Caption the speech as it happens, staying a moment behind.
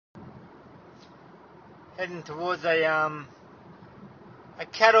heading towards a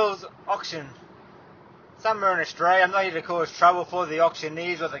cattle's auction somewhere in Australia. I'm not here to cause trouble for the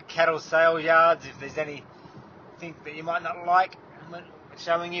auctioneers or the cattle sale yards if there's anything that you might not like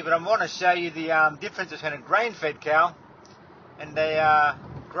showing you, but I want to show you the difference between a grain-fed cow and a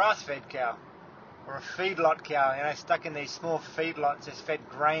grass-fed cow, or a feedlot cow, you know, stuck in these small feedlots just fed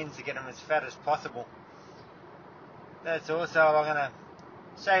grains to get them as fat as possible. That's also, I'm going to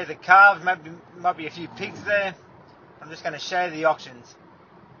show you the calves, might be a few pigs there. I'm just going to show you the auctions.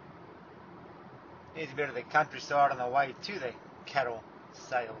 Here's a bit of the countryside on the way to the cattle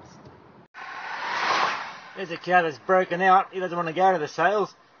sales. There's a cow that's broken out. He doesn't want to go to the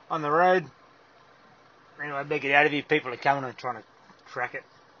sales on the road. Anyway, I better get out of here. People are coming and trying to track it.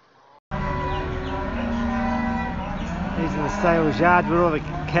 These are the sales yards where all the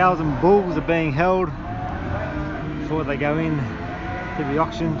cows and bulls are being held before they go in to the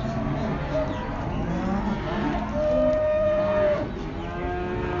auction.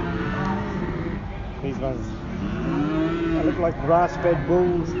 These ones, they look like grass-fed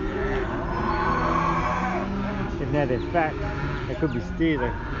bulls. If now they're fat, they could be steer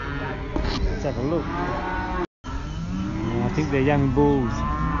though. Let's have a look. I think they're young bulls.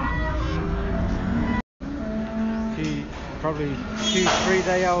 Probably 2-3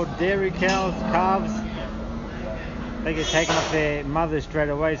 day old dairy cows, calves. They get taken off their mothers straight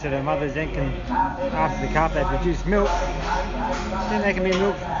away, so their mothers then can, after the calf, they produce milk. Then they can be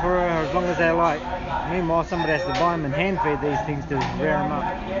milked for as long as they like. Meanwhile, somebody has to buy them and hand feed these things to rear them up.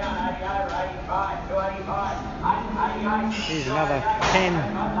 Here's another 10,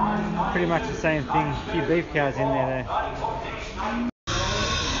 pretty much the same thing. A few beef cows in there though.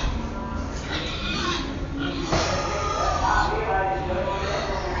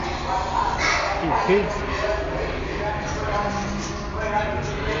 A few pigs.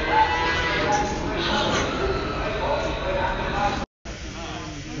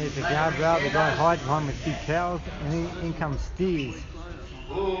 There's the guardrail, the guy hides behind with big cows, and in comes steers.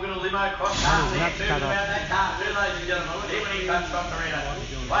 Oh, we're going to limo cross car there too, about that car too, ladies and gentlemen. Even he comes from Torino.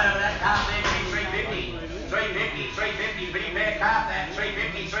 Right over that car there, 350, 350, 350, pretty fair calf that,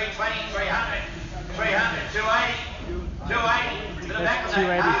 350, 320, 300, 300, 280, 280. To the back of that car,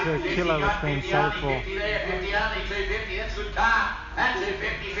 280 for a kilo it's been sold for. 50 there, 50 only, 250, that's a good car. At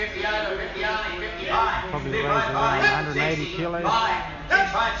 250, 50 over, 50 only, 50 high. Probably weighs around 180 kilos.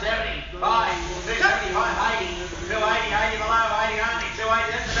 65, 70, 5, 275, 80, 280, 80 below, 80 only,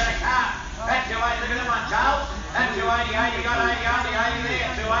 280, that's a better car. At 280, look at that one, Charles. At 280, 80, got 80 only, 80 there,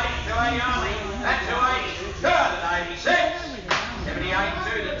 280, 280 only. At 280, 286, 78,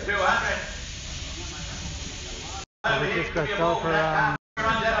 2 to 200. We just got sold for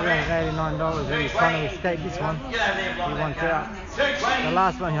 $389. He's trying to escape this one. He wants out. The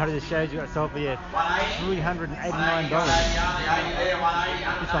last one I just showed you got sold for $389.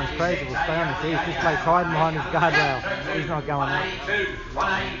 This one's crazy. We'll stay on the seas. This bloke's hiding behind his guardrail. He's not going out. This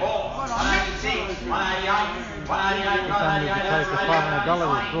one needs close to $500.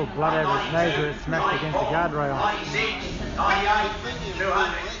 There's full blood over its nose where it's smashed against the guardrail.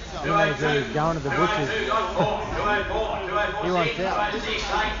 He knows where he's going to the butchers. He wants out.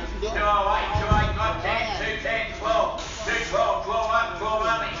 208, 208, got 10, 210, 12, 212, 12 up, 12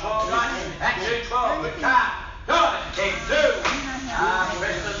 only, 12 got, at 212, good car, got it, 10, 2.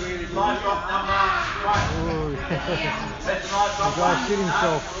 Preston, livestock number, Preston livestock. The guy shit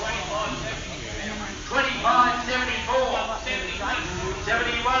himself. 25, 74,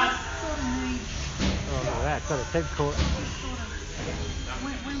 71. Oh, look at that, it's got a head caught.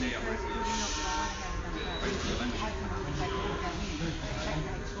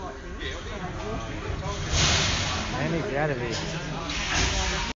 Man, he's out of here.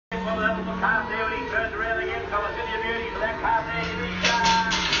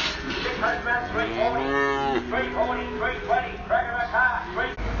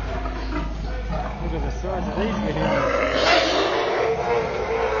 Look at the size of these videos.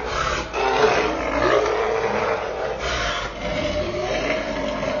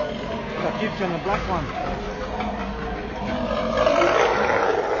 Got 50 on the black one.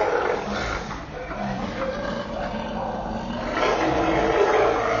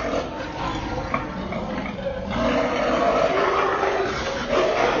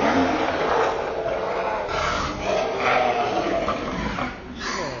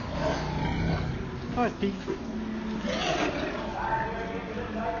 Nice pig.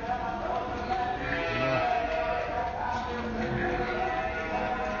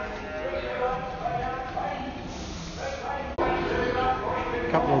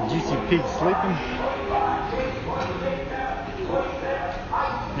 Couple of juicy pigs sleeping.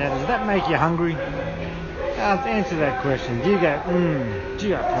 Now, does that make you hungry? To answer that question, do you go,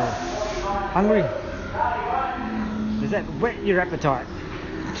 gee, I feel hungry? Does that whet your appetite?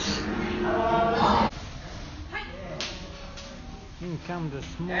 In comes a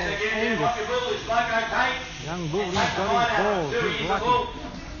small Angus. Young bull, he's got his balls, he's lucky.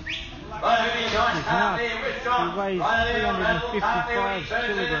 He's nuts. He weighs 355 kilograms.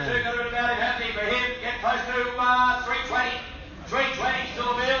 Get close to 320. 320,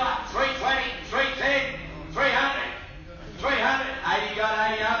 still available. 320, 310, 300. 300, 80 got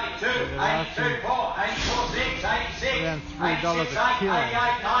 80 only, 2, 82, 4, 84, 6, 86, Around $3 a 86, 8, kilo.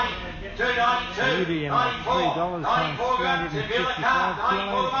 88, 90, 292, 94, 94 got Sevilla Cup,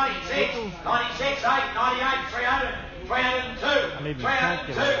 94 money, 6, 96, 8, 98, 300, 302,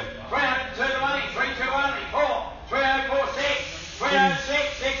 302, 302 money, 32 only, 4, 304, 6,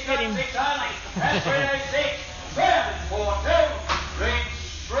 306, 6 got 6 only, that's 306, 304, 2, 3,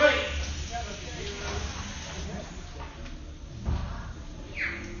 3.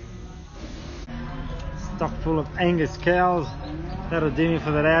 Stock full of Angus cows. That'll do me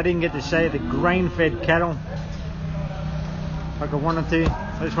for the day. I didn't get to show you the grain-fed cattle like I wanted to.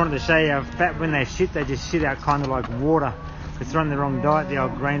 I just wanted to show you how fat when they shit, they just shit out kind of like water. Because they're on the wrong diet, the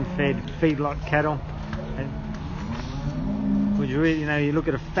old grain-fed feedlot cattle. And would you eat, you look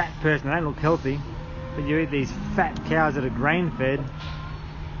at a fat person, they don't look healthy, but you eat these fat cows that are grain-fed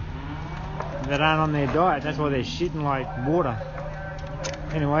that aren't on their diet. That's why they're shitting like water.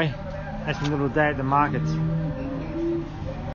 Anyway, that's my little day at the markets.